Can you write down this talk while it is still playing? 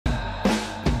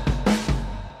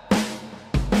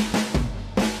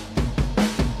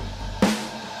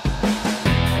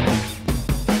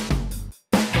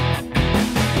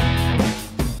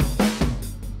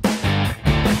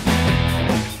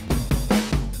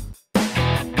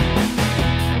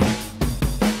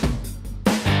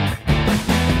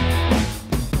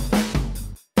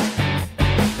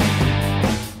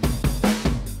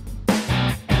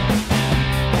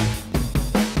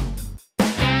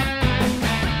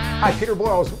Hi, Peter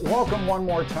Boyles. Welcome one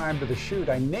more time to The Shoot.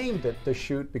 I named it The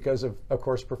Shoot because of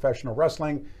course, professional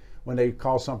wrestling. When they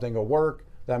call something a work,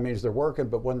 that means they're working,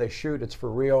 but when they shoot, it's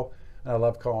for real. And I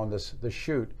love calling this The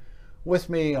Shoot. With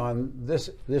me on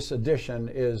this edition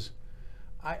is,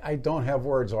 I don't have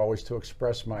words always to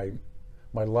express my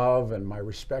love and my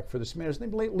respect for this man. His name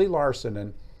is Lee Larsen,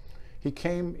 and he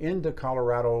came into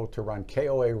Colorado to run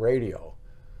KOA radio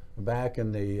back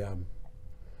in the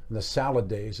salad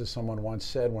days, as someone once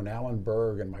said, when Alan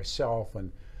Berg and myself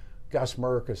and Gus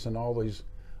Merkus and all these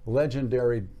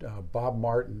legendary Bob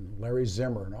Martin, Larry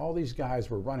Zimmer, and all these guys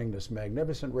were running this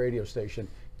magnificent radio station,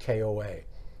 KOA. It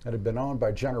had been owned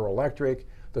by General Electric.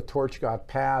 The torch got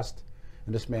passed,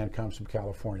 and this man comes from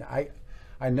California.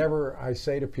 I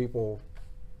say to people,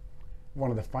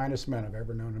 one of the finest men I've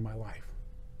ever known in my life,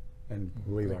 and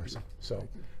Lee Larsen. So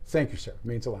thank you, sir. It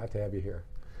means a lot to have you here.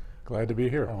 Glad to be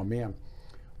here. Oh, man.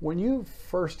 When you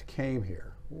first came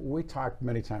here, we talked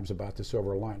many times about this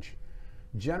over lunch.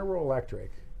 General Electric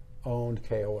owned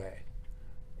KOA.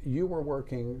 You were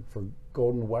working for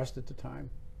Golden West at the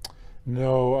time?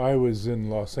 No, I was in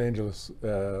Los Angeles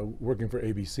working for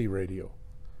ABC Radio.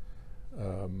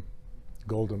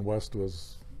 Golden West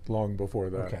was long before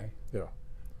that. Okay. Yeah.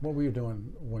 What were you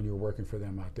doing when you were working for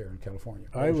them out there in California?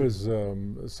 I was a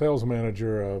sales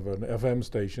manager of an FM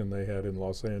station they had in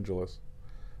Los Angeles.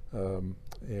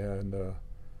 And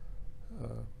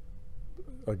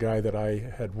a guy that I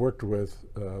had worked with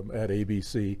at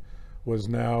ABC was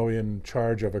now in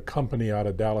charge of a company out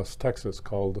of Dallas, Texas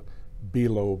called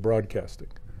Boyles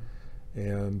Broadcasting.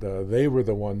 And they were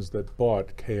the ones that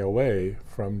bought KOA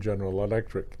from General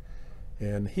Electric.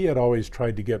 And he had always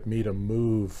tried to get me to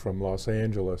move from Los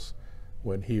Angeles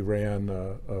when he ran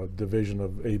a division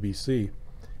of ABC.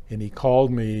 And he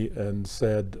called me and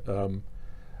said,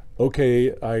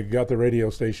 okay, I got the radio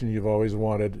station you've always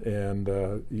wanted, and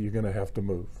you're going to have to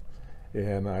move.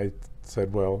 And I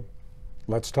said, well,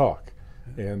 let's talk.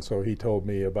 And so he told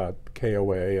me about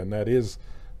KOA, and that is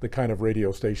the kind of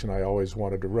radio station I always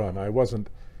wanted to run. I wasn't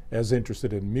as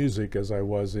interested in music as I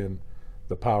was in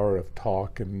the power of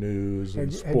talk and news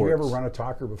and sports. Had you ever run a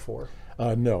talker before?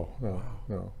 No.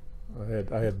 Wow.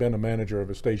 I had been a manager of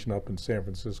a station up in San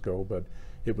Francisco, but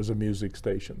it was a music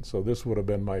station. So this would have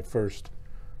been my first.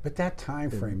 But that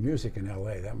time frame, music in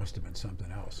LA, that must have been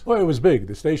something else. Well, it was big.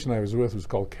 The station I was with was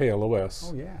called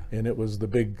KLOS. Oh, yeah. And it was the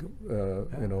big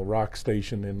rock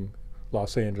station in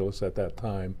Los Angeles at that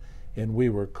time. And we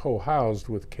were co-housed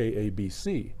with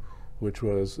KABC, which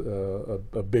was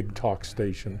a big talk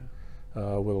station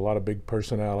with a lot of big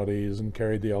personalities and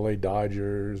carried the LA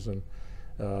Dodgers. And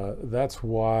that's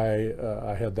why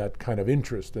I had that kind of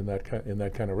interest in that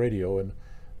kind of radio. And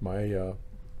my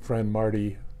friend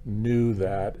Marty knew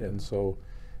that, and so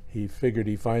he figured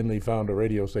he finally found a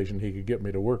radio station he could get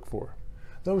me to work for.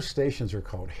 Those stations are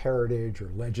called Heritage or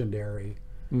Legendary,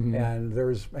 and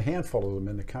there's a handful of them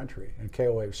in the country, and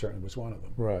KOA certainly was one of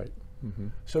them. Right.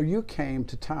 So you came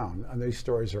to town, and these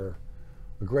stories are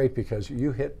great because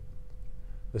you hit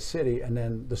the city and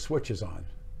then the switch is on,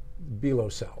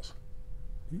 Boyles cells.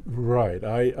 Right.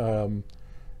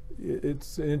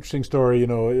 It's an interesting story,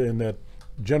 in that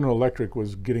General Electric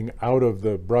was getting out of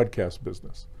the broadcast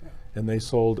business, and they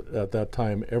sold at that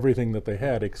time everything that they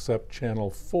had except Channel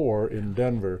 4 in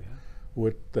Denver,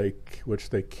 which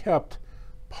they kept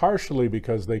partially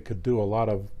because they could do a lot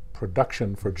of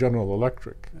production for General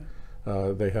Electric.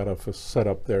 They had a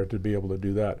setup there to be able to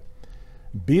do that.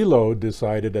 Boyles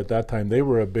decided at that time, they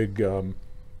were a big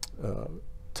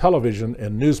television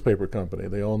and newspaper company.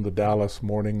 They owned the Dallas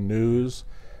Morning News.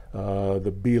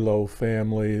 The Boyles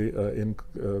family,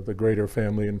 the greater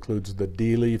family includes the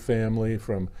Dealey family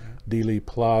from Dealey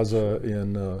Plaza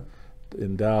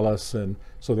in Dallas, and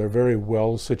so they're very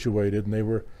well situated, and they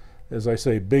were, as I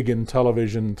say, big in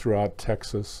television throughout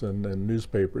Texas and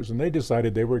newspapers, and they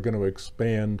decided they were going to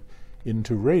expand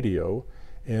into radio,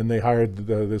 and they hired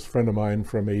this friend of mine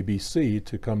from ABC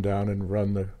to come down and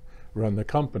run the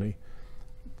company.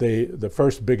 The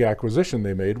first big acquisition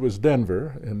they made was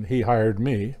Denver, and he hired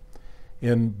me.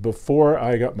 And before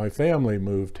I got my family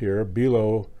moved here,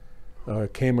 Boyles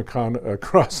came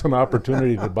across an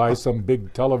opportunity to buy some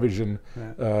big television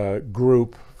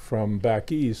group from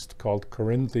back east called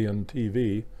Corinthian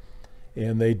TV.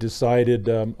 And they decided,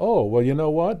 oh, well, you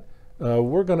know what?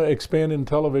 We're going to expand in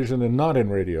television and not in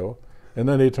radio. And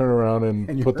then they turn around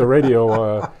and put the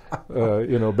radio,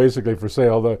 basically for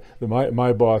sale.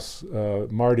 My boss,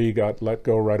 Marty, got let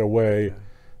go right away.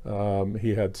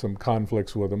 He had some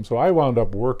conflicts with him. So I wound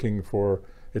up working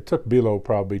it took Boyles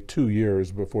probably 2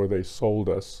 years before they sold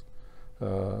us.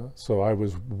 So I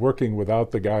was working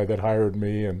without the guy that hired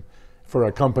me and for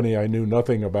a company I knew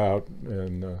nothing about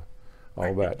and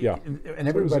all that. Yeah, And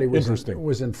everybody interesting.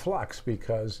 was in flux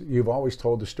because you've always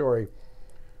told the story.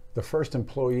 The first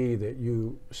employee that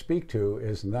you speak to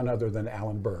is none other than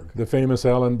Alan Berg. The famous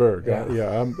Alan Berg.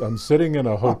 Yeah. I'm sitting in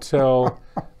a hotel.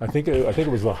 I think it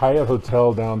was the Hyatt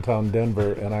Hotel downtown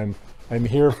Denver, and I'm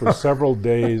here for several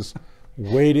days,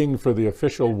 waiting for the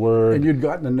official word. And you'd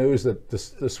gotten the news that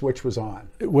the switch was on.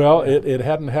 Well, it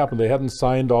hadn't happened. They hadn't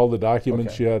signed all the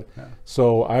documents yet,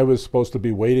 so I was supposed to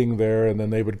be waiting there, and then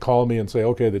they would call me and say,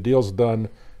 "Okay, the deal's done.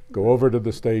 Go over to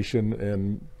the station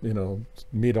and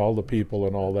meet all the people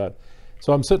and all that."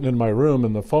 So I'm sitting in my room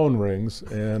and the phone rings,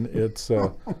 and it's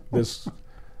this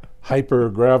hyper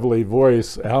gravelly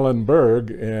voice, Alan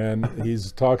Berg, and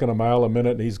he's talking a mile a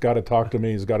minute, and he's got to talk to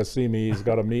me, he's got to see me, he's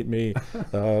got to meet me,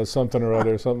 something or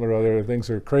other. Things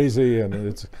are crazy, and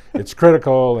it's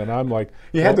critical, and I'm like,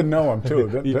 you had to know him too.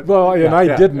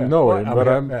 I didn't know him, but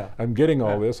I'm getting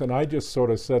all this, and I just sort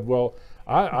of said, well,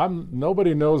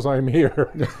 nobody knows I'm here,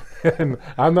 and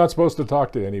I'm not supposed to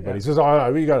talk to anybody. He says,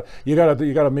 "Oh, you got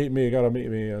to meet me,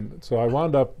 and so I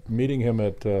wound up meeting him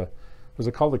at was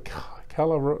it called the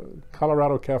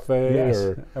Colorado Cafe? Yes.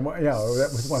 Or that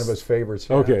was one of his favorites.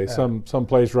 Okay, some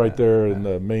place right there in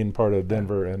the main part of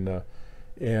Denver,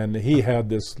 and he had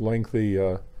this lengthy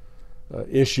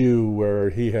issue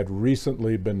where he had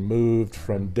recently been moved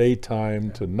from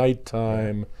daytime to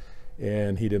nighttime.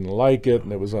 And he didn't like it,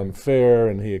 and it was unfair,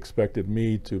 and he expected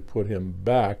me to put him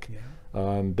back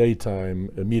on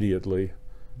daytime immediately.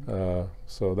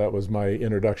 So that was my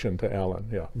introduction to Alan.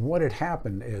 Yeah. What had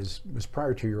happened was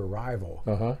prior to your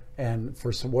arrival, and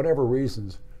for whatever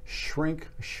reasons, shrink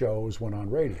shows went on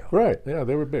radio. Right. Yeah,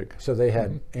 they were big. So they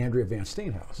had Andrea Van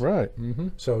Steenhouse. Right.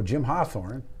 So Jim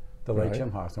Hawthorne, the late Jim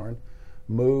Hawthorne,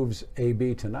 moves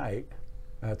AB tonight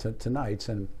to nights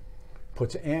and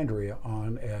puts Andrea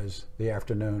on as the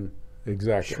afternoon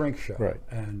shrink show. Right.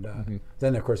 And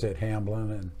then, of course, they had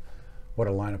Hamblin, and what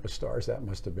a lineup of stars that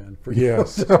must have been for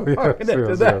yes. you.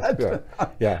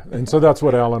 Yeah. And so that's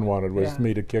what Alan wanted, was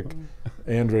me to kick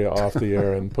Andrea off the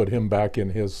air and put him back in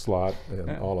his slot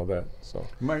and all of that. So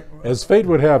as fate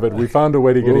would have it, we found a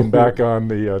way to get him back on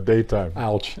the daytime.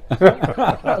 Ouch.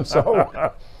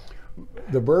 So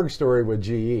the Berg story with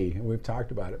GE, and we've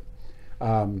talked about it.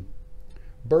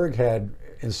 Berg had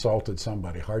insulted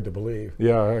somebody, hard to believe.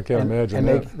 Yeah, I can't imagine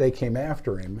that. And they came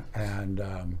after him, and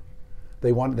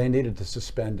they needed to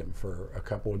suspend him for a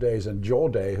couple of days. And Joel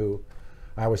Day, who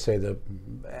I would say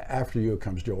after you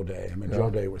comes Joel Day. I mean,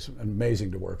 Joel Day was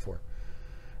amazing to work for.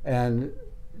 And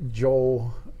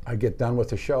Joel, I get done with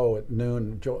the show at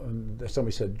noon.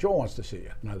 Somebody said, "Joel wants to see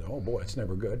you." And I thought, "Oh boy, it's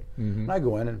never good." And I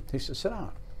go in, and he said, "Sit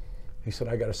down." He said,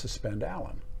 "I got to suspend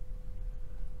Alan."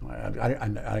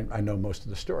 I know most of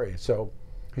the story. So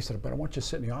he said, "But I want you to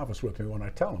sit in the office with me when I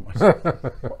tell him." I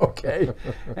said, "Okay."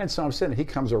 And so I'm sitting, he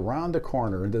comes around the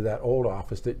corner into that old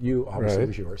office that you obviously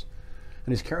was yours,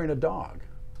 and he's carrying a dog.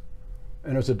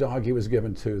 And it was a dog he was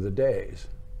given to the Days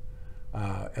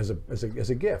as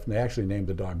a gift. And they actually named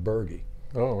the dog Bergie.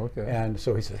 Oh, okay. And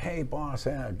so he said, "Hey, boss,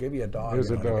 I'll give you a dog."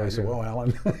 Here's a dog. I said, "Well,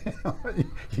 Alan,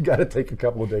 you got to take a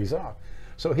couple of days off."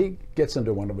 So he gets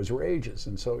into one of his rages,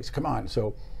 and so he's, "Come on."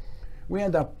 So we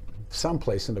end up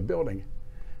someplace in the building,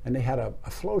 and they had a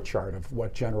flow chart of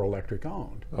what General Electric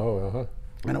owned. Oh,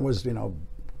 And it was,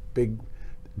 big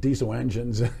diesel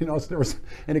engines, there was,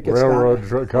 and it gets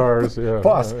railroad cars, yeah.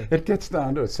 Plus, it gets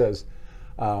down to, it says,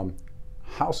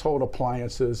 household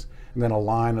appliances, and then a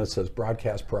line that says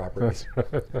broadcast properties.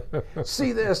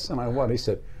 See this? And I what? He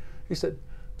said,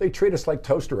 "They treat us like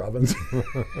toaster ovens."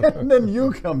 And then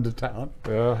you come to town.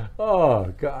 Yeah.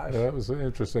 Oh, gosh. Yeah, that was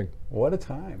interesting. What a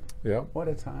time. Yeah. What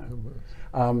a time.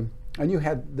 And you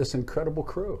had this incredible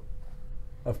crew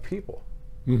of people.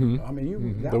 I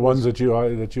mean, the ones that you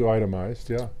itemized,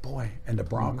 yeah. Boy, and the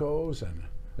Broncos, and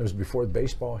it was before the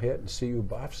baseball hit, and CU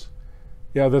Buffs.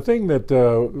 Yeah, the thing that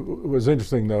was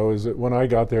interesting, though, is that when I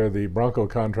got there, the Bronco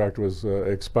contract was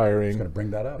expiring. I was going to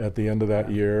bring that up. At the end of that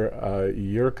year.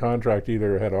 Your contract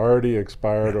either had already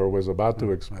expired or was about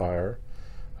to expire.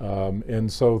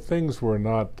 And so things were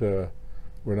not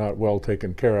well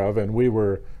taken care of, and we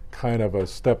were kind of a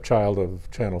stepchild of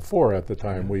Channel 4 at the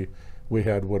time. We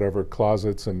had whatever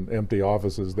closets and empty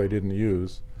offices they didn't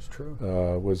use. It's true.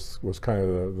 Was kind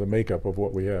of the makeup of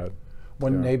what we had.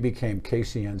 When they became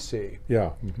KCNC.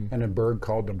 Yeah. And then Berg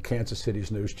called them Kansas City's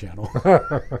news channel.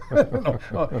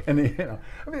 And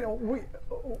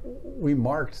we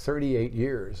marked 38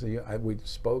 years. We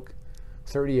spoke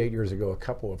 38 years ago, a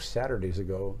couple of Saturdays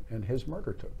ago, and his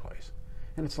murder took place.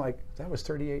 And it's like, that was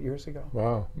 38 years ago?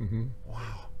 Wow.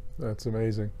 Wow. That's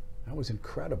amazing. That was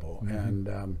incredible. And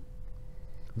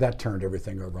that turned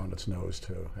everything over on its nose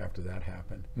too after that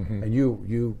happened. Mm-hmm. And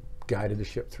you guided the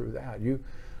ship through that.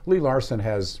 Lee Larsen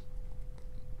has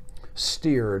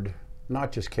steered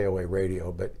not just KOA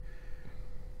radio, but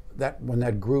that when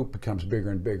that group becomes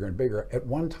bigger and bigger and bigger, at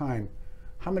one time,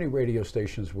 how many radio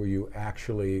stations were you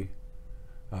actually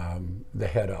the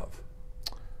head of?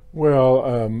 Well,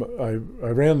 I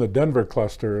ran the Denver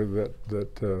cluster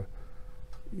that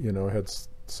had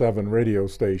 7 radio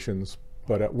stations,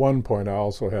 but at one point I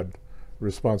also had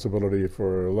responsibility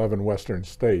for 11 western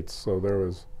states, so there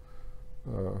was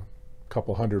a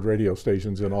couple hundred radio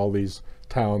stations in all these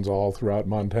towns all throughout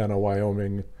Montana,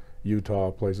 Wyoming, Utah,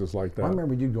 places like that. I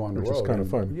remember you'd go on the road. Which is kind of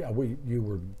fun. Yeah, you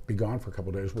would be gone for a couple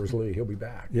of days. Where's Lee? He'll be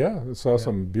back. Yeah, I saw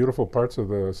some beautiful parts of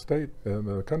the state and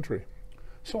the country.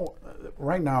 So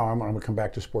right now, I'm going to come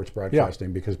back to sports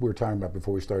broadcasting because we were talking about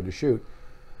before we started to shoot.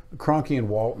 Kroenke and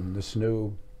Walton, this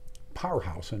new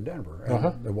powerhouse in Denver.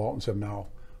 And the Waltons have now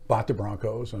bought the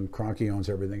Broncos, and Kroenke owns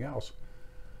everything else.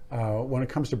 When it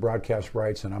comes to broadcast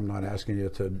rights, and I'm not asking you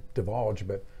to divulge,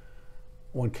 but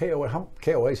when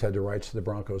KOA's had the rights to the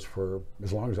Broncos for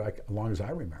as long as I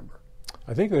remember.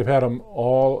 I think they've had them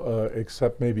all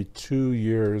except maybe 2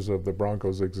 years of the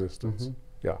Broncos' existence.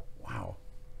 Mm-hmm. Yeah. Wow.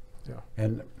 Yeah.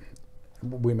 And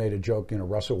we made a joke,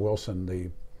 Russell Wilson, the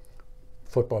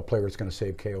football player, is going to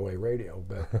save KOA radio,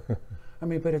 but I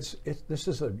mean, but this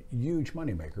is a huge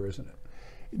moneymaker, isn't it?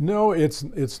 No,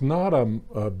 it's not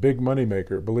a big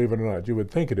moneymaker, believe it or not. You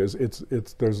would think it is.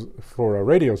 There's for a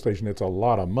radio station, it's a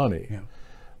lot of money. Yeah.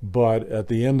 But at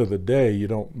the end of the day, you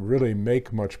don't really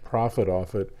make much profit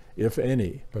off it, if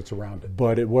any. But it's around it.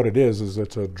 But what it is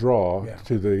it's a draw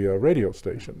to the radio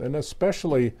station, and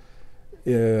especially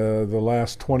the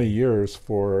last 20 years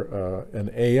for an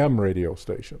AM radio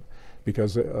station,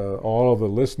 because all of the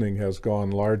listening has gone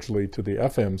largely to the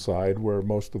FM side, where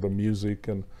most of the music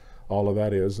and all of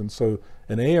that is. And so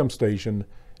an AM station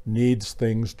needs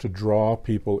things to draw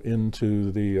people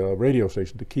into the radio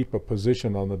station, to keep a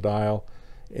position on the dial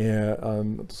and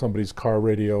on somebody's car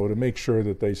radio, to make sure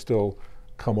that they still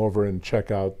come over and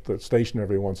check out the station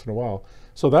every once in a while.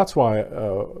 So that's why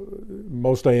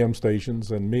most AM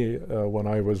stations, and me when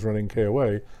I was running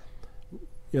KOA,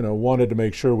 wanted to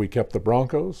make sure we kept the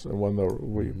Broncos, and when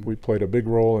we played a big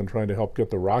role in trying to help get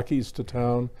the Rockies to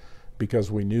town,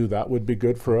 because we knew that would be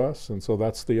good for us, and so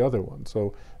that's the other one.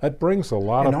 So that brings a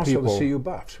lot of people. And also the CU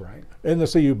Buffs, right? And the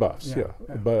CU Buffs, yeah.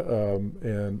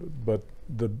 But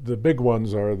the big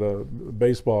ones are the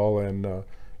baseball and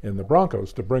the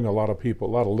Broncos, to bring a lot of people,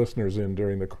 a lot of listeners in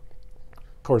during the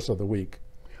course of the week.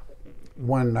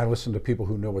 When I listen to people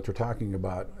who know what they're talking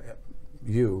about,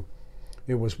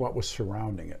 it was what was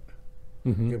surrounding it.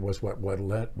 Mm-hmm. It was what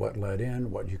led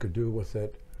in, what you could do with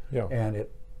it, and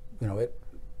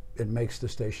it makes the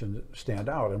station stand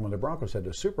out. And when the Broncos had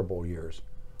the Super Bowl years,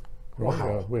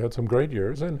 wow, we had some great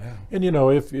years. And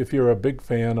if you're a big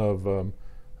fan of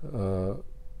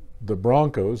the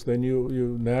Broncos, then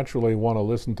you naturally want to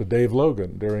listen to Dave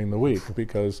Logan during the week,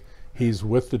 because he's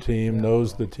with the team,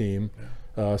 knows the team.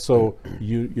 So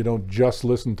you don't just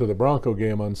listen to the Bronco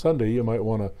game on Sunday. You might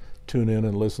want to tune in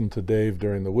and listen to Dave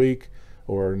during the week.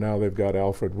 Or now they've got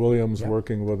Alfred Williams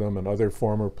working with them and other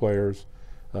former players.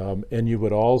 And you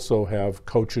would also have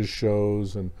coaches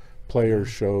shows and players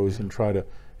shows and try to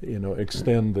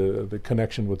extend the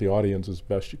connection with the audience as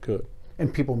best you could.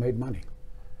 And people made money.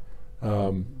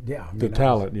 The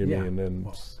talent, you mean, and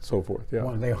so forth. Yeah.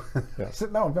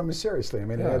 No, I mean, seriously. I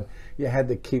mean, you had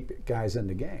to keep guys in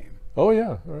the game. Oh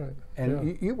yeah, right.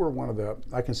 And you were one of the.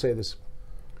 I can say this.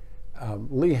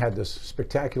 Lee had this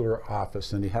spectacular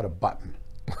office, and he had a button.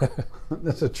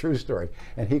 That's a true story.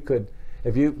 And he could,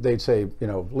 they'd say,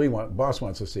 Lee, boss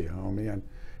wants to see you, homie,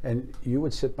 and you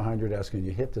would sit behind your desk and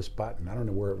you hit this button. I don't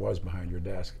know where it was behind your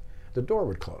desk. The door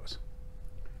would close.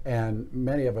 And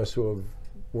many of us who have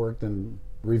worked and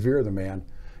revere the man,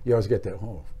 you always get that,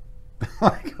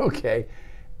 like, okay.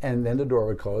 And then the door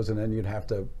would close, and then you'd have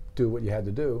to do what you had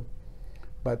to do.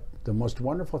 But the most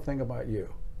wonderful thing about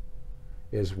you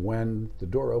is when the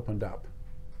door opened up,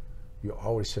 you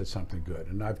always said something good.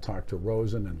 And I've talked to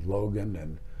Rosen and Logan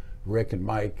and Rick and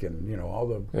Mike and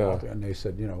and they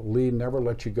said, Lee never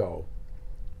let you go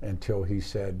until he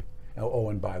said, oh,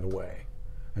 and by the way.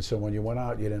 And so when you went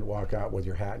out, you didn't walk out with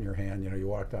your hat in your hand. You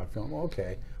walked out feeling, well,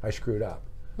 okay, I screwed up.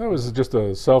 That was just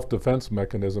a self-defense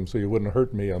mechanism, so you wouldn't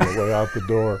hurt me on the way out the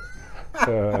door.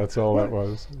 That's all that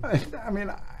was. I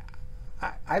mean,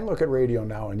 I look at radio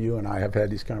now, and you and I have had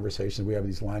these conversations. We have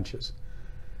these lunches,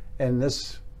 and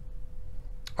this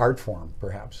art form,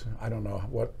 perhaps, I don't know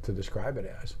what to describe it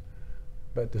as,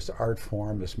 but this art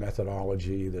form, this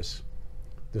methodology, this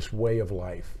way of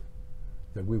life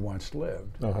that we once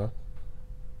lived.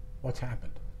 What's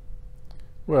happened?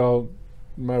 Well,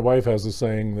 my wife has a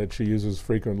saying that she uses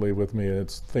frequently with me, and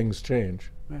it's things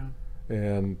change. Yeah.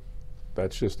 And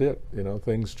that's just it. You know,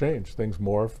 things change, things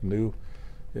morph, new.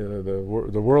 You know,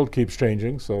 the world keeps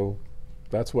changing, so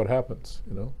that's what happens.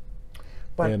 You know.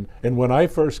 But and when I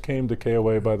first came to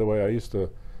KOA, by the way, I'd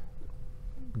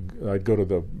go to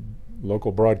the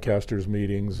local broadcasters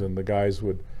meetings, and the guys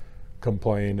would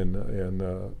complain and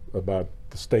about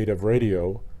the state of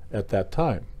radio at that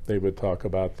time. They would talk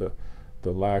about the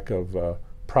lack of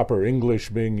proper English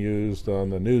being used on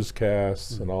the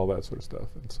newscasts and all that sort of stuff.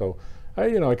 And so I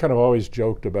kind of always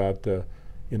joked about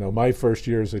my first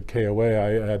years at KOA,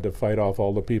 I had to fight off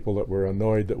all the people that were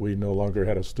annoyed that we no longer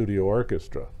had a studio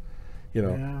orchestra.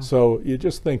 Yeah. So you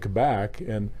just think back,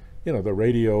 and the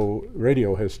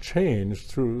radio has changed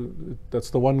through. That's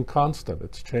the one constant.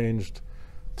 It's changed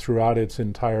throughout its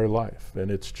entire life, and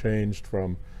it's changed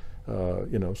from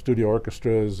studio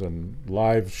orchestras and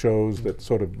live shows that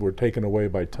sort of were taken away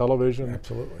by television.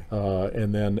 Absolutely.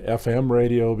 And then FM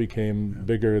radio became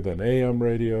bigger than AM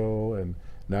radio, and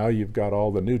now you've got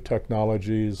all the new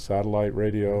technologies, satellite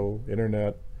radio,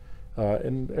 internet,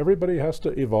 and everybody has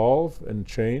to evolve and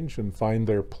change and find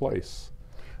their place.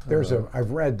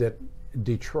 I've read that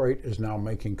Detroit is now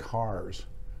making cars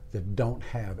that don't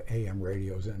have AM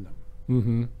radios in them.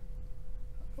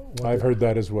 Mm-hmm. I've heard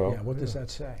that as well. Yeah, what does that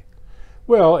say?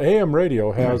 Well, AM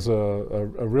radio has a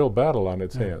real battle on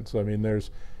its hands. I mean,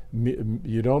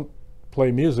 you don't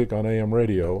play music on AM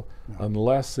radio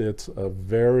unless it's a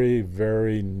very,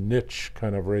 very niche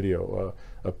kind of radio,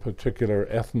 a particular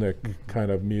ethnic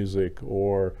kind of music,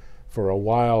 or for a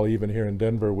while, even here in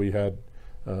Denver, we had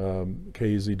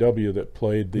KZW that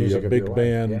played the big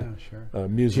band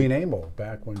music. Gene Amel,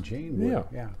 back when Gene would.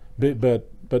 Yeah.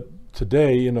 But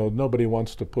today, nobody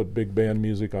wants to put big band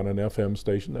music on an FM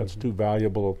station. That's too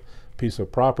valuable a piece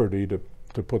of property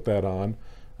to put that on.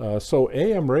 So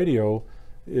AM radio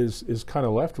is kind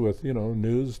of left with,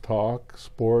 news, talk,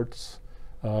 sports,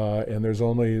 and there's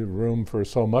only room for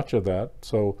so much of that.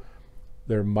 So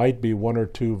there might be one or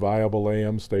two viable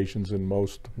AM stations in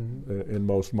most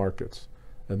markets.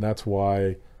 And that's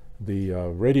why the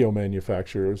radio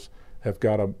manufacturers have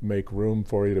got to make room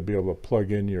for you to be able to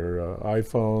plug in your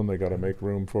iPhone. They got to make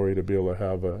room for you to be able to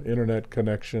have an internet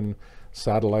connection,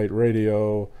 satellite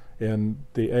radio, and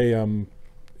the AM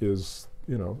is,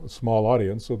 a small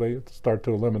audience, so they start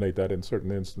to eliminate that in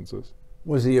certain instances.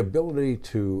 Was the ability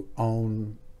to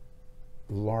own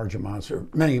large amounts, or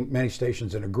many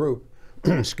stations in a group,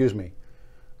 excuse me,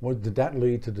 did that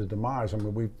lead to the demise? I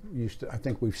mean, I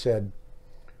think we've said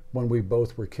when we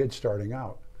both were kids starting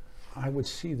out, I would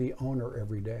see the owner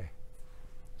every day.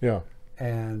 Yeah.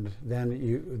 And then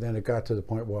it got to the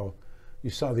point, well, you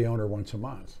saw the owner once a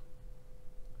month.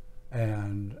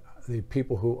 And the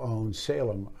people who own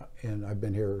Salem, and I've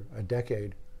been here a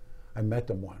decade, I met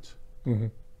them once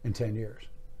in 10 years.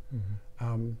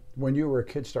 When you were a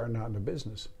kid starting out in the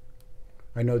business,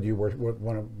 I know that you worked,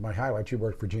 one of my highlights, you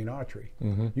worked for Gene Autry.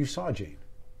 You saw Gene.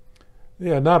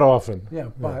 Yeah, not often. Yeah,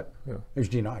 but there's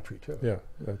Gene Autry too. Yeah,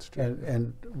 that's true.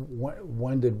 And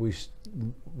when did we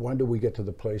get to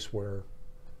the place where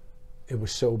it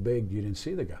was so big you didn't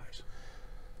see the guys?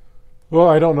 Well,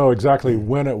 I don't know exactly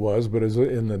when it was, but it was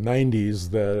in the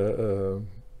 90s, the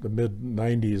mid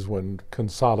 90s, when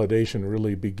consolidation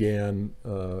really began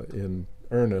in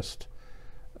earnest,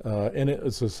 and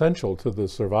it's essential to the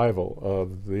survival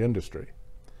of the industry.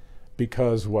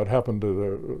 Because what happened to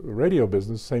the radio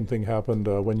business, same thing happened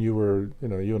when you were,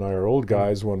 you and I are old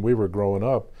guys, when we were growing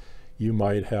up, you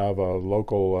might have a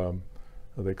local,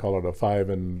 they call it a 5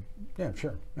 and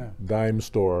dime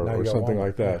store or something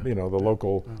like that. The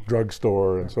local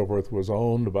drugstore and so forth was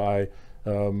owned by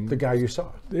the guy you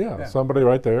saw. Somebody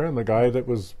right there, and the guy that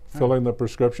was filling the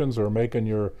prescriptions or making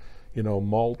your,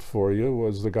 malt for you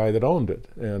was the guy that owned it.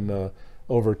 And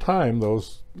over time,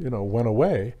 those, went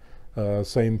away.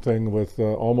 Same thing with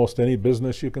almost any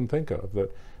business you can think of.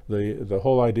 That the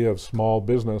whole idea of small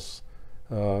business,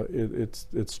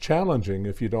 it's challenging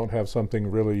if you don't have something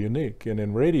really unique. And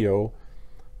in radio,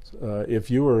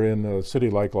 if you were in a city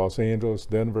like Los Angeles,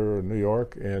 Denver, or New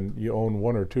York, and you own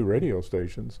 1 or 2 radio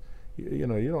stations, you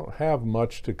don't have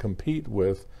much to compete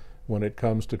with when it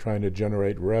comes to trying to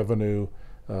generate revenue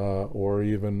or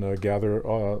even gather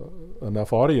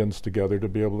enough audience together to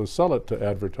be able to sell it to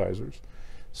advertisers.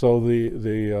 So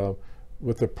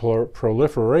with the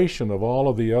proliferation of all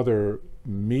of the other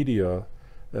media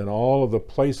and all of the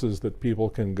places that people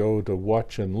can go to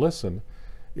watch and listen,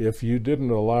 if you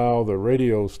didn't allow the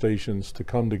radio stations to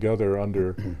come together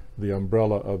under the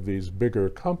umbrella of these bigger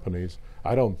companies,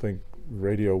 I don't think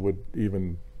radio would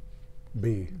even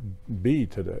be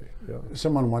today. Yeah.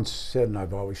 Someone once said, and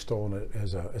I've always stolen it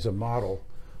as a model,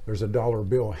 there's a dollar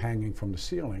bill hanging from the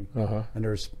ceiling, and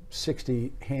there's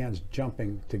 60 hands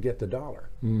jumping to get the dollar.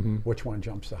 Which one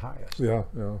jumps the highest? Yeah,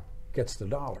 yeah. Gets the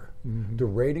dollar. Do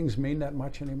ratings mean that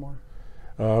much anymore?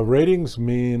 Ratings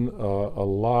mean a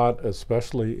lot,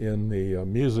 especially in the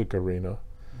music arena,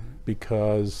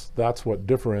 because that's what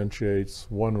differentiates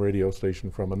one radio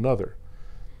station from another.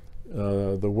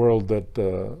 The world that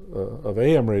of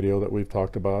AM radio that we've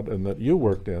talked about and that you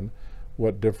worked in,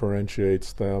 what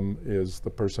differentiates them is the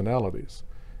personalities.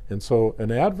 And so an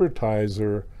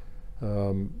advertiser,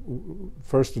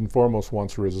 first and foremost,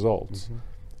 wants results.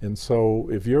 And so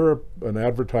if you're an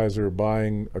advertiser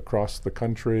buying across the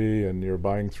country and you're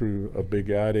buying through a big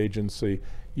ad agency,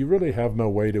 you really have no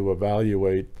way to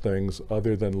evaluate things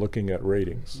other than looking at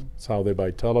ratings. It's how they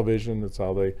buy television, it's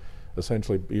how they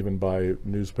essentially even buy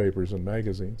newspapers and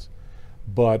magazines.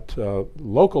 But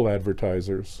local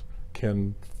advertisers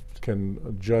can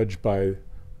judge by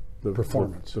the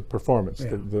performance,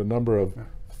 the number of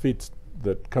feet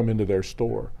that come into their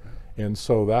store. And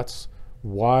so that's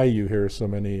why you hear so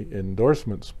many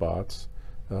endorsement spots,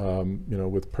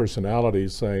 with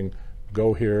personalities saying,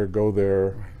 go here, go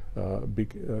there,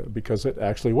 because it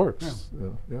actually works.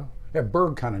 Yeah,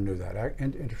 Berg kind of knew that.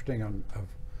 Interesting of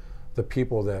the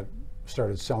people that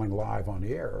started selling live on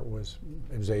the air it was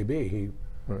AB.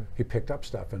 He picked up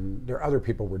stuff, and there are other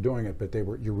people were doing it, but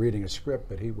you're reading a script,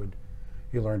 but he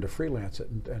learned to freelance it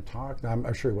and talk. Now,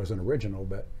 I'm sure he wasn't original,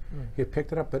 but he had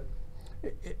picked it up. But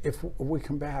if we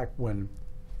come back when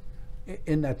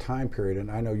in that time period, and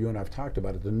I know you and I've talked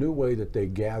about it, the new way that they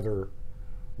gather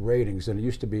ratings, and it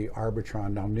used to be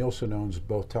Arbitron. Now Nielsen owns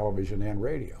both television and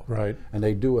radio, right? And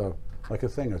they do a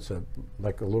thing. It's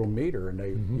like a little meter, and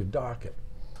you dock it.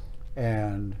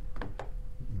 And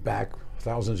back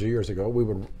thousands of years ago,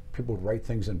 people would write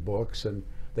things in books, and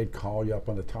they'd call you up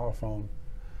on the telephone.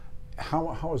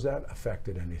 How has that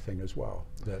affected anything as well?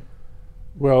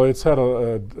 Well, it's had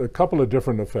a couple of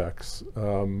different effects.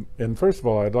 And first of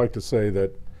all, I'd like to say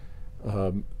that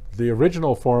the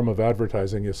original form of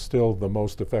advertising is still the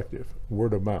most effective,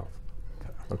 word of mouth.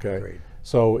 Okay? Great.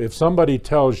 So if somebody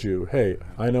tells you, hey,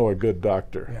 I know a good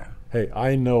doctor, hey,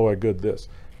 I know a good this,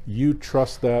 you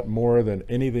trust that more than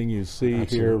anything you see,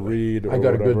 hear, read, or I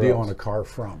got a good deal else. on a car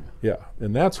from. Yeah,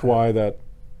 and that's why that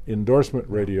endorsement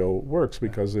radio works,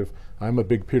 because if I'm a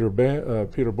big Peter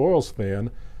Boyles fan,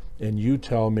 and you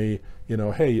tell me,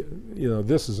 hey,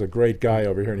 this is a great guy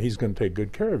over here, and he's going to take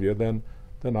good care of you, then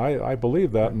I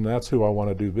believe that, and that's who I want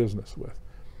to do business with.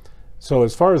 So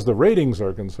as far as the ratings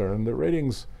are concerned, the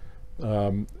ratings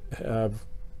have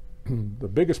the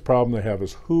biggest problem they have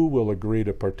is who will agree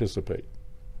to participate.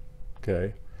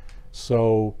 Okay,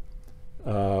 so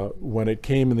when it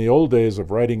came in the old days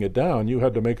of writing it down, you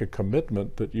had to make a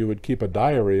commitment that you would keep a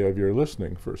diary of your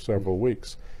listening for several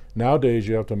weeks. Nowadays,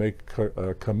 you have to make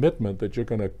a commitment that you're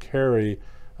going to carry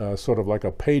sort of like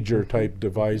a pager type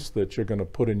device that you're going to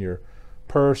put in your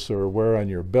purse or wear on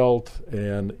your belt,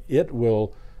 and it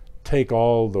will take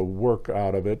all the work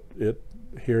out of it. It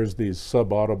hears these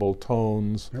subaudible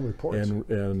tones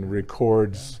and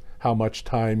records how much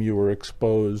time you were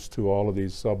exposed to all of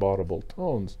these subaudible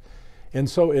tones. And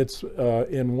so it's,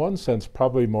 in one sense,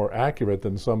 probably more accurate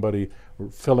than somebody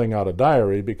filling out a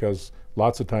diary, because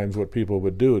lots of times what people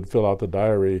would do would fill out the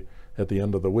diary at the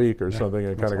end of the week or something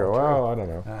and kind of go, well, I don't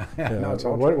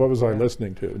know. What was I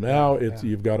listening to? Now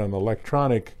you've got an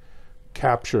electronic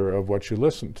capture of what you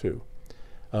listen to.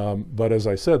 But as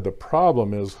I said, the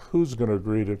problem is who's going to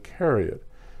agree to carry it.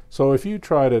 So if you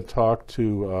try to talk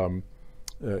to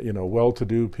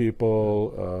well-to-do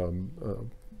people,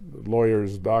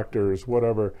 lawyers, doctors,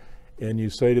 whatever, and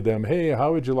you say to them, hey,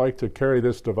 how would you like to carry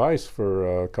this device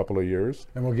for a couple of years?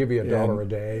 And we'll give you $1 a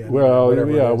day. And well,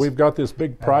 yeah, we've got this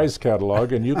big prize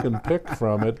catalog, and you can pick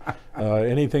from it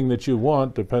anything that you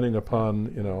want, depending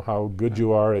upon how good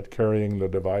you are at carrying the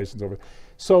device and so forth.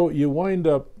 So you wind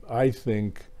up, I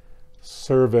think,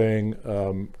 surveying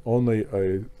only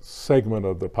a segment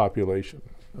of the population,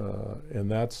 and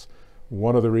that's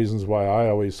one of the reasons why I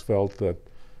always felt that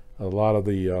a lot of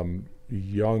the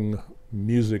young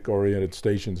music-oriented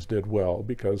stations did well,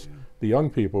 because the young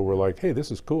people were like, hey, this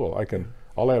is cool.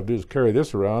 All I have to do is carry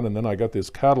this around, and then I got this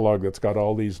catalog that's got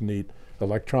all these neat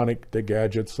electronic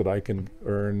gadgets that I can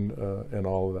earn and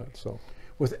all of that. So,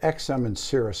 with XM and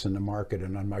Sirius in the market,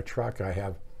 and on my truck I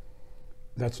have,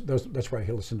 that's where I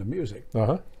listen to music.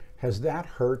 Has that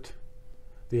hurt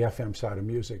the FM side of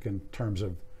music in terms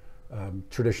of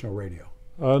traditional radio?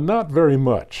 Not very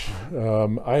much.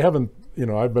 I haven't you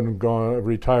know, I've been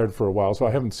retired for a while, so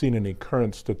I haven't seen any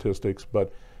current statistics,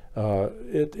 but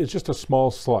it's just a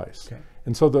small slice. Okay.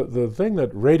 And so the thing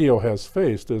that radio has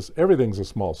faced is everything's a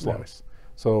small slice. Yeah.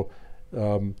 So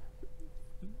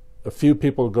a few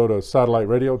people go to satellite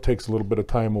radio, takes a little bit of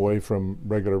time away from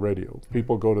regular radio.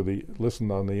 People go to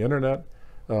listen on the internet,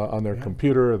 on their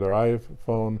computer or their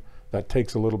iPhone, that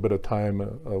takes a little bit of time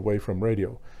away from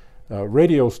radio.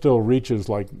 Radio still reaches,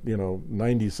 like, you know,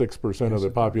 96% of the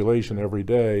population every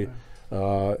day.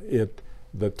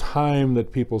 The time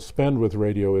that people spend with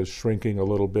radio is shrinking a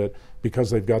little bit because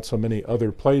they've got so many other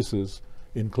places,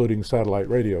 including satellite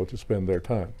radio, to spend their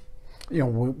time. You know,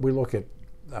 we look at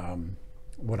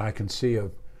what I can see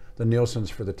of the Nielsen's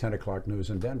for the 10 o'clock news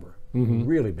in Denver.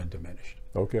 Really been diminished.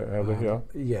 Okay, have they? Yeah.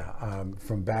 Yeah,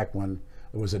 from back when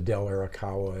it was Adele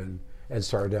Arakawa and Ed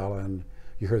Sardella, and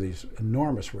you hear these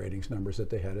enormous ratings numbers that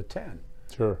they had at 10.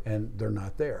 Sure. And they're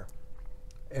not there.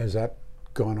 Has that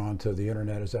gone on to the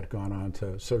internet? Has that gone on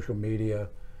to social media?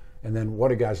 And then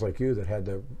what are guys like you that had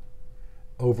to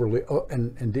overly,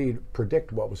 and indeed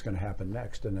predict what was going to happen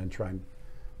next and then try and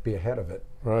be ahead of it?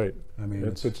 Right. I mean,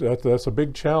 that's a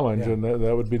big challenge, and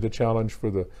that would be the challenge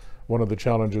for one of the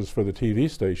challenges for the TV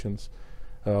stations.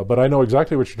 But I know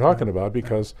exactly what you're talking about,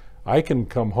 because I can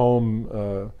come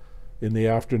home in the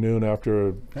afternoon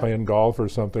after playing golf or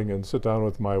something and sit down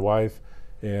with my wife,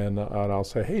 and I'll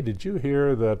say, "Hey, did you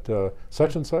hear that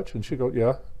such and such?" And she goes,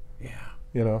 "Yeah." Yeah.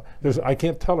 You know, I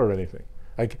can't tell her anything.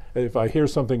 If I hear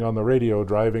something on the radio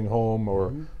driving home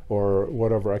or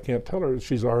whatever, I can't tell her.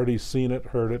 She's already seen it,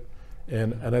 heard it,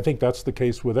 and I think that's the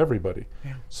case with everybody.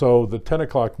 Yeah. So the 10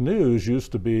 o'clock news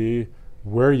used to be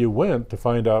where you went to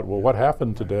find out, well, what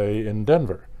happened today in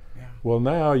Denver. Yeah. Well,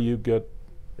 now you get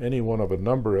any one of a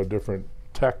number of different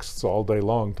texts all day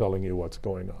long telling you what's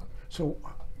going on. So,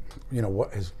 you know,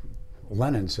 what as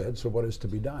Lennon said, so what is to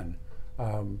be done?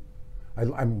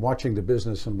 I'm watching the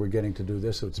business, and we're getting to do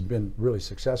this, so it's been really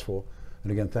successful.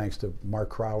 And again, thanks to Mark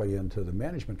Crowley and to the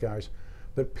management guys.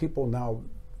 But people now,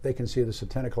 they can see this at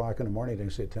 10 o'clock in the morning, they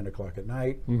can see it at 10 o'clock at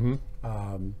night.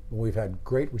 We've had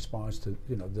great response to,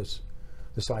 you know, this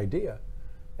idea.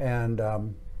 And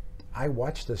I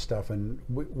watched this stuff, and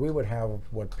we would have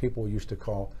what people used to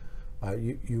call,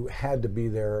 you had to be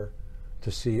there to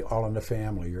see All in the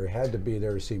Family. You had to be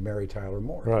there to see Mary Tyler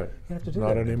Moore. Right. You have to do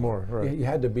Not that anymore. Right. You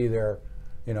had to be there,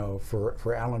 you know, for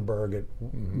Allenberg at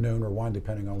noon or 1,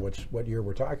 depending on what year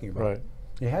we're talking about. Right.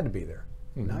 You had to be there.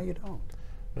 Now you don't.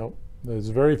 No. There's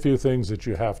very few things that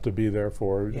you have to be there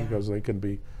for, because they can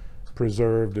be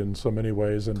preserved in so many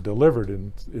ways and delivered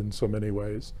in so many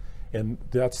ways. And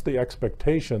that's the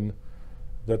expectation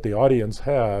that the audience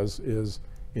has, is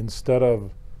instead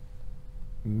of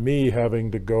me having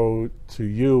to go to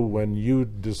you when you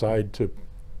decide to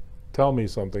tell me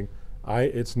something,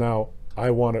 it's now I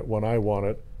want it when I want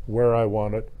it, where I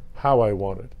want it, how I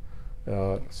want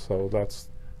it. So that's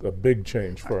a big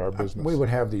change for our business. We would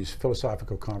have these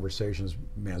philosophical conversations,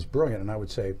 man, it's brilliant, and I would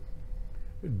say,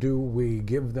 do we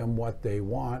give them what they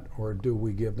want, or do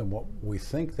we give them what we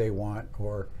think they want?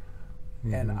 Or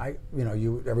and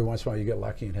every once in a while you get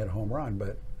lucky and hit a home run,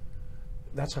 but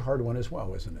that's a hard one as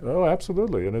well, isn't it? Oh,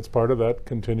 absolutely, and it's part of that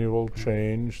continual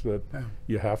change that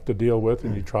you have to deal with,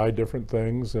 and you try different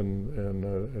things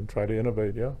and try to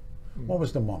innovate. Yeah. What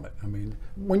was the moment? I mean,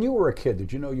 when you were a kid,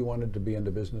 did you know you wanted to be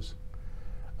into business?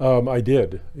 I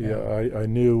did. Yeah, I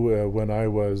knew when I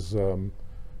was in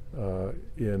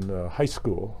high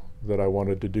school that I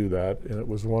wanted to do that, and it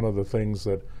was one of the things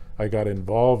that I got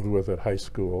involved with at high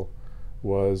school.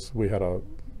 Was we had a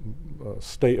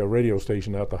radio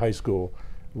station at the high school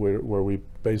where we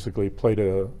basically played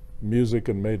music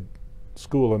and made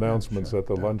school announcements at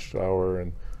the lunch hour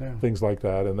and things like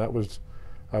that. And that was,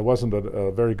 I wasn't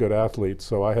a very good athlete,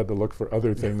 so I had to look for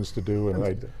other things to do,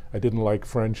 and I didn't like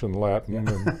French and Latin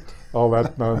and all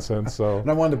that nonsense. So and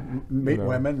I wanted to meet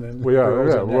women and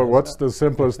well, what's the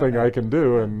simplest thing I can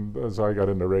do? And so I got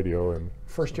into radio. And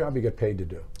first job you get paid to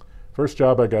do? First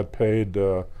job I got paid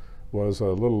was a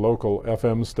little local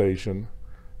FM station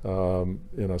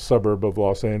in a suburb of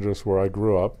Los Angeles where I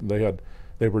grew up.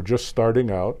 They were just starting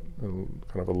out, kind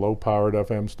of a low-powered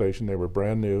FM station. They were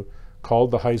brand new.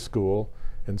 Called the high school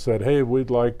and said, "Hey, we'd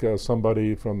like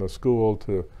somebody from the school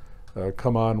to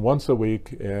come on once a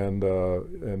week, and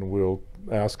we'll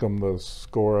ask them the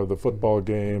score of the football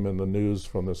game and the news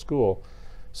from the school."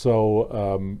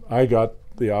 So I got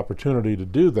the opportunity to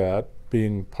do that,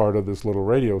 being part of this little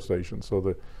radio station.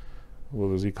 So what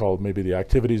was he called? Maybe the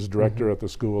activities director at the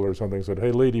school or something said,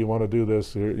 "Hey, Lee, do you want to do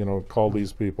this? Call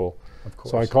these people." Of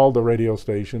course. So I called the radio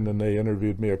station, and they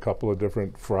interviewed me a couple of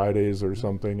different Fridays or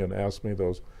something and asked me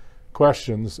those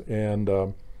questions. And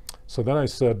so then I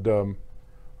said,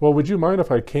 well, would you mind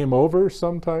if I came over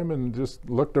sometime and just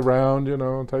looked around, you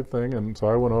know, type thing? And so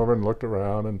I went over and looked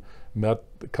around and met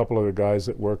a couple of the guys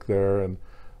that work there. And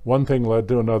one thing led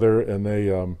to another, and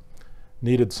they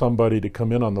needed somebody to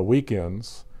come in on the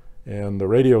weekends. And the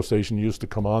radio station used to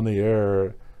come on the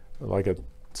air like at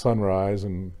sunrise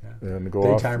and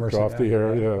go off the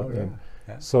air.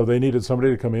 So they needed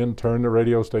somebody to come in, turn the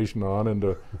radio station on, and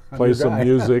to play some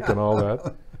music and all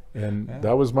that. And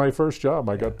that was my first job.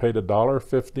 I got paid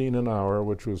 $1.15 an hour,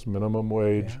 which was minimum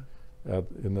wage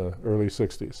in the early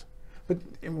 60s. But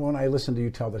when I listen to you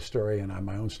tell the story, and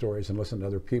my own stories, and listen to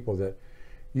other people, that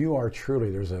you are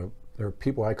truly, there are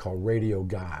people I call radio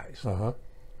guys.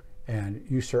 And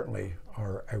you certainly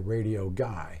are a radio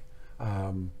guy.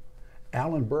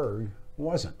 Alan Berg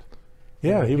wasn't.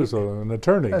 Yeah, he was an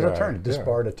attorney. An attorney,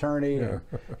 disbarred attorney. And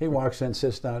he walks in,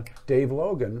 sits down. Dave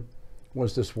Logan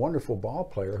was this wonderful ball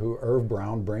player who Irv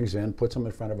Brown brings in, puts him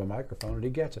in front of a microphone, and he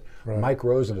gets it. Mike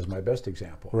Rosen is my best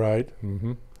example.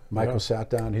 Michael sat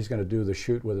down. He's going to do the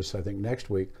shoot with us, I think, next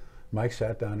week. Mike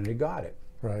sat down and he got it.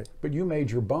 But you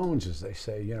made your bones, as they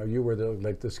say. You know, you were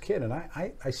like this kid, and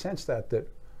I sense that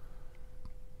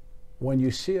when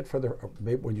you see it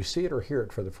when you see it or hear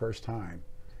it for the first time,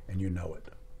 and you know it.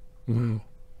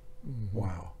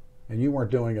 Wow. And you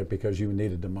weren't doing it because you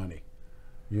needed the money.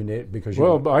 You need because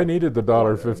you I needed the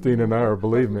 $1.15 an hour.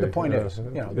 Believe me. The point is,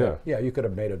 you know, you could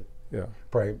have made it.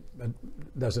 Probably it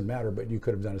doesn't matter, but you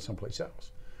could have done it someplace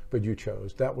else. But you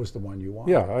chose. That was the one you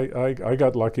wanted. Yeah, I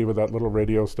got lucky with that little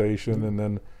radio station, and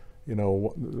then, you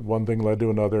know, one thing led to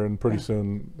another, and pretty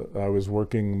soon I was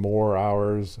working more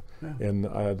hours, and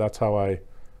that's how I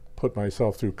put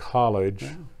myself through college.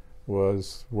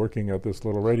 Was working at this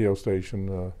little radio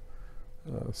station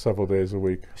several days a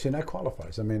week. See, and that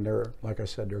qualifies. I mean, like I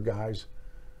said, they're guys,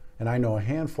 and I know a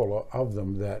handful of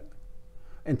them that,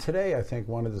 and today I think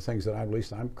one of the things that at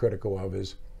least I'm critical of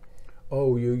is,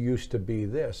 oh, you used to be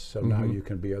this, so now you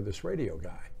can be this radio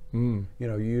guy. You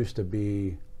know, you used to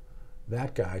be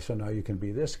that guy, so now you can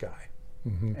be this guy.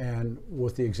 And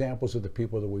with the examples of the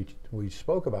people that we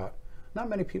spoke about, not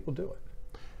many people do it.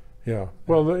 Yeah.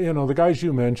 Well, you know, the guys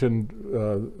you mentioned,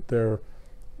 they're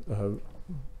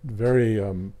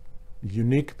very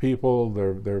unique people.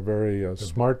 They're very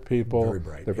smart people. Very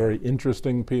bright. They're very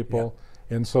interesting people,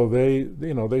 and so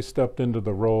they stepped into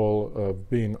the role of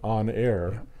being on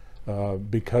air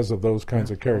because of those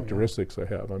kinds of characteristics they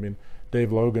have. I mean,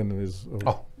 Dave Logan is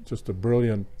just a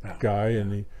brilliant guy,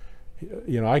 and he,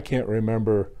 you know, I can't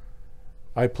remember.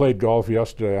 I played golf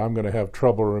yesterday. I'm going to have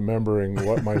trouble remembering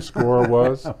what my score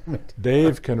was.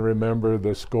 Dave can remember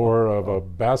the score of a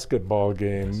basketball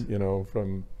game, you know,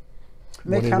 from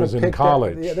when he was in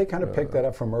college. They kind of picked that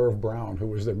up from Irv Brown, who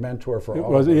was their mentor for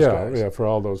all those guys. Yeah, for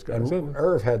all those guys. And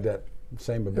Irv had that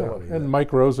same ability. And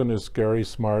Mike Rosen is scary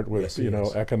smart with, you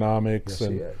know, economics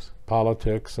and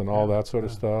politics and all that sort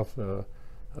of stuff.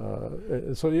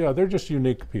 So yeah, they're just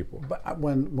unique people. But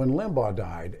when Limbaugh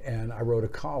died, and I wrote a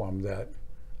column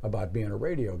about being a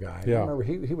radio guy. I remember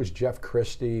he was Jeff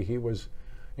Christie. He was,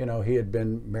 you know, he had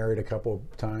been married a couple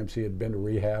of times. He had been to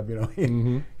rehab. You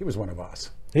know, he was one of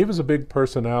us. He was a big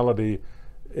personality,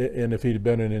 and if he'd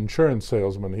been an insurance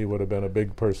salesman, he would have been a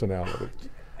big personality.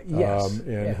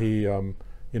 And he, you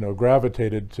know,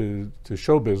 gravitated to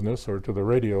show business or to the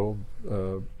radio,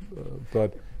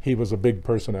 but he was a big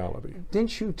personality.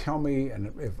 Didn't you tell me,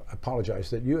 and I apologize,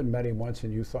 that you had met him once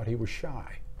and you thought he was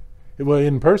shy? Well,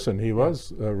 in person, he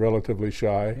was relatively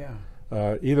shy.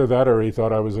 Either that or he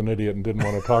thought I was an idiot and didn't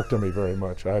want to talk to me very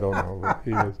much. I don't know.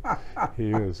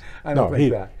 He was.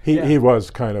 He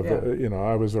was kind of, you know,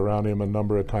 I was around him a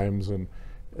number of times and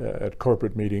at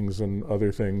corporate meetings and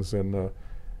other things. And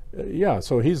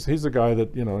so he's a guy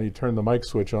that, you know, you turn the mic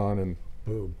switch on and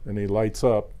boom, and he lights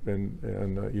up, and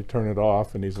you turn it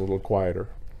off and he's a little quieter.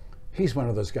 He's one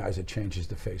of those guys that changes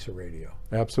the face of radio.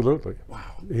 Absolutely.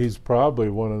 Wow. He's probably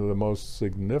one of the most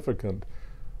significant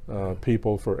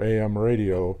people for AM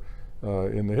radio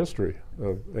in the history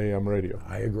of AM radio.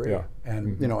 I agree.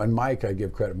 And you know, and Mike, I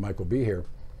give credit, Mike will be here.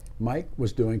 Mike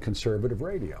was doing conservative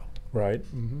radio. Right.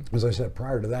 As I said,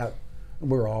 prior to that,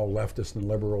 we were all leftists and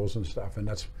liberals and stuff, and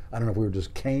that's, I don't know if we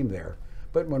just came there,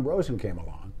 but when Rosen came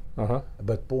along,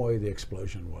 but boy, the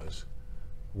explosion was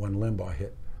when Limbaugh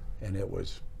hit, and it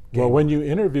was. Well, when you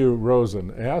interview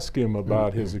Rosen, ask him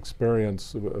about his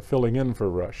experience filling in for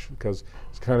Rush, because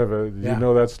it's kind of a, you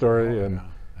know that story?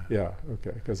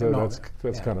 Because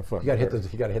that's kind of fun. You got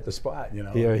to hit the spot, you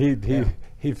know. Yeah,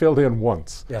 he filled in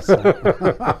once.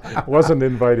 Wasn't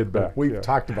invited back. We've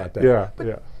talked about that.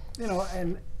 Yeah. You know,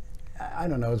 and I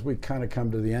don't know, as we kind of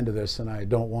come to the end of this, and I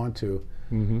don't want to,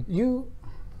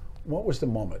 what was the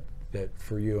moment that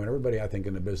for you, and everybody I think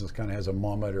in the business kind of has a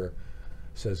moment or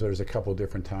says there's a couple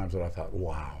different times that I thought,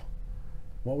 wow.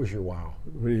 What was your wow?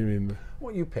 What do you mean?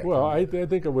 What you picked? Well, I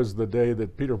think it was the day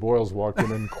that Peter Boyles walked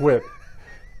in and quit.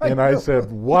 And I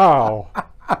said, wow.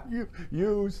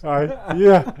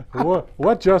 Yeah,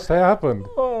 what just happened?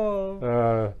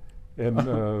 Oh.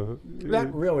 That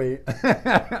really.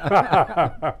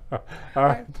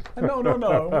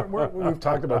 No. We've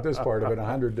talked about this part of it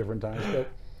 100 different times, but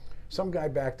some guy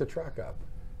backed the truck up.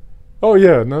 Oh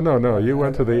yeah, no. You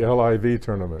went to the LIV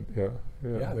tournament, yeah.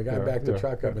 Yeah, the guy backed the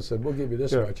truck up and said, "We'll give you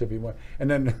this much if you want." And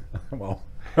then, well,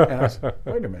 and I said,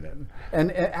 "Wait a minute."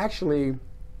 And actually,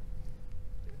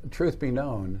 truth be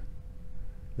known,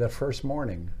 that first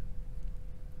morning,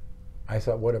 I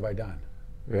thought, "What have I done?"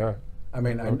 Yeah. I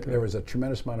mean, there was a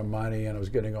tremendous amount of money, and I was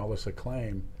getting all this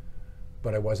acclaim,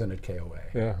 but I wasn't at KOA.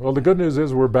 Yeah. Well, the good news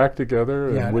is we're back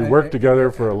together, and we worked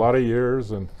together for a lot of years.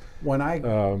 And when I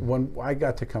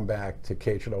got to come back to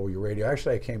KHLW Radio,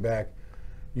 actually, I came back.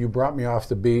 You brought me off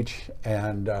the beach,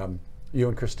 and you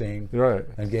and Christine, right,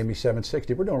 and gave me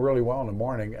 760. We're doing really well in the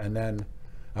morning, and then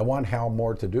I want Hal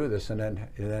Moore to do this, and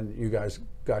then you guys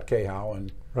got K-Hal,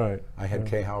 and right, I had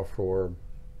K-Hal for,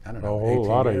 I don't know, a whole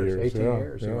lot of years. 18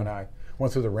 years. You and I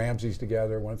went through the Ramseys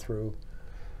together, went through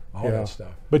all that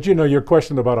stuff. But you know, your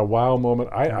question about a wow moment,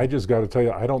 I just got to tell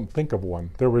you, I don't think of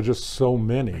one. There were just so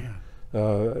many,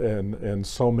 and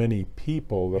so many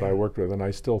people that I worked with, and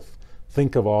I still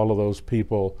think of all of those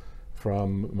people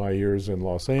from my years in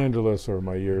Los Angeles or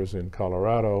my years in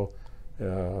Colorado.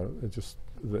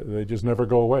 They just never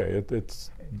go away.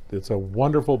 It's a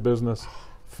wonderful business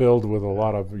filled with a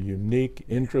lot of unique,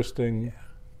 interesting,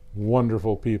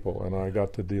 wonderful people, and I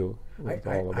got to deal with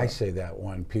all of that. I say that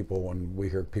when we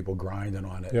hear people grinding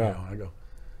on it, I go,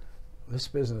 this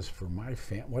business for my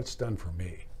family, what's done for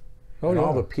me? And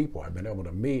all the people I've been able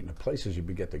to meet and the places you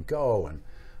get to go, and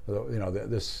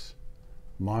this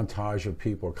montage of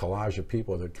people, collage of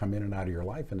people that come in and out of your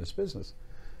life in this business,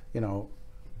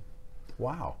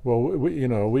 wow. Well,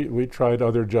 we tried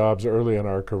other jobs early in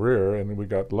our career, and we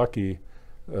got lucky,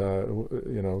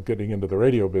 getting into the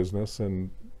radio business,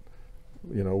 and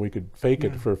we could fake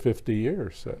it for 50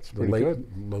 years. That's pretty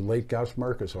good. The late Gus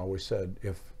Merkus always said,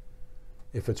 if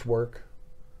it's work,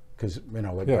 because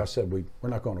Gus said, we're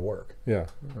not going to work. Yeah.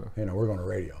 We're going to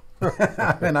radio.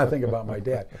 And I think about my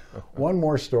dad. One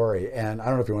more story, and I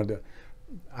don't know if you want to do it.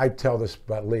 I tell this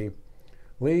about Lee.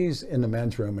 Lee's in the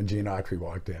men's room, and Gene Autry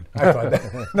walked in. I thought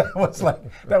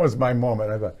that was my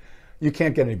moment. I thought, you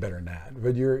can't get any better than that.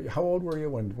 But how old were you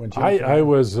when Gene? I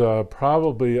was I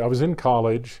was in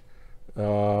college,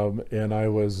 and I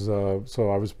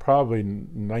was probably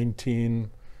 19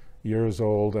 years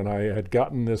old, and I had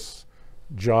gotten this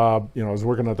job. I was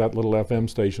working at that little FM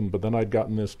station, but then I'd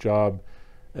gotten this job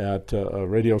at a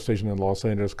radio station in Los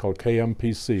Angeles called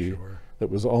KMPC that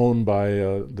was owned by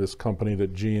this company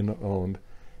that Gene owned,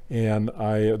 and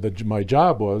my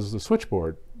job was the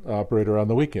switchboard operator on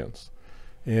the weekends.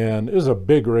 And it was a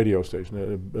big radio station.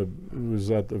 It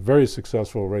was at a very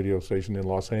successful radio station in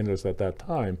Los Angeles at that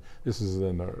time. This is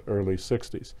in the early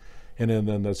 60s. And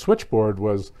then the switchboard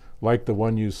was like the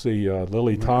one you see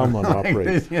Lily Tomlin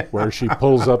operate, where she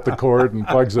pulls up the cord and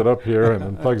plugs it up here and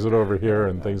then plugs it over here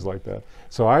and things like that.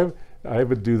 So I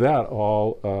would do that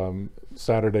all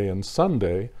Saturday and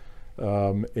Sunday.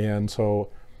 And so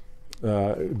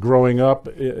growing up,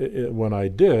 when I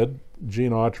did,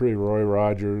 Gene Autry, Roy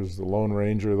Rogers, the Lone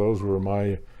Ranger, those were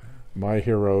my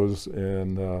heroes.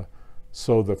 And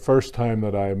so the first time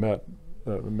that I met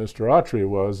Mr. Autry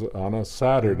was on a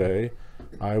Saturday.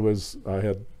 I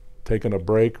had taken a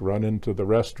break, run into the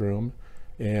restroom,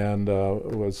 and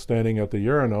was standing at the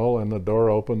urinal, and the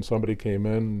door opened. Somebody came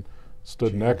in,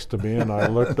 stood next to me, and I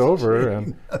looked over,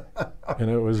 and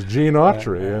it was Gene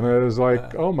Autry, and it was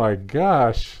like, oh my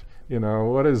gosh,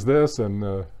 what is this?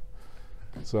 And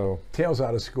so Tales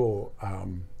Out of School,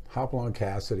 Hopalong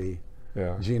Cassidy,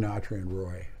 Gene Autry, and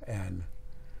Roy, and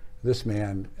this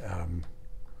man.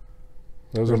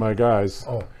 Those are my guys.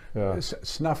 Oh, yeah.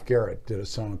 Snuff Garrett did a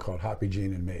song called Hoppy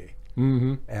Gene and Me,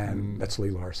 and that's Lee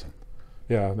Larsen.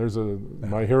 Yeah,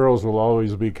 my heroes will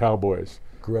always be cowboys.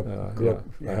 Grew up.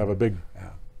 I have a big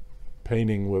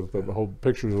painting with the whole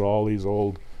pictures of all these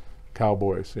old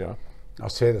cowboys. Yeah. I'll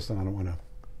say this, and I don't want to.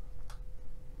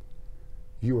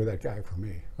 You were that guy for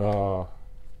me.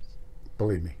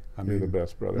 Believe me. You're the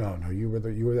best, brother. No, you were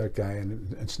that guy,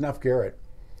 and Snuff Garrett,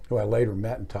 who I later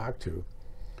met and talked to.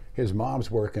 His mom's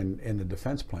working in the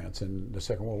defense plants in the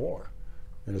Second World War,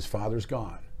 and his father's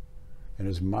gone, and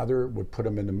his mother would put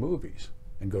him in the movies,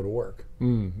 and go to work.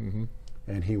 Mm-hmm.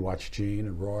 And he watched Gene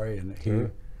and Roy, and he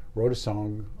Sure. wrote a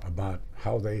song about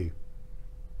how they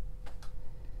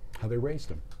raised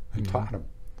him and taught him.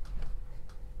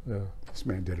 Yeah. This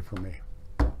man did it for me.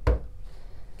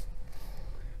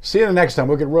 See you the next time.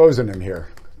 We'll get Rose in here.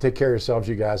 Take care of yourselves,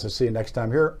 you guys. I'll see you next time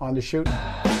here on The Shoot.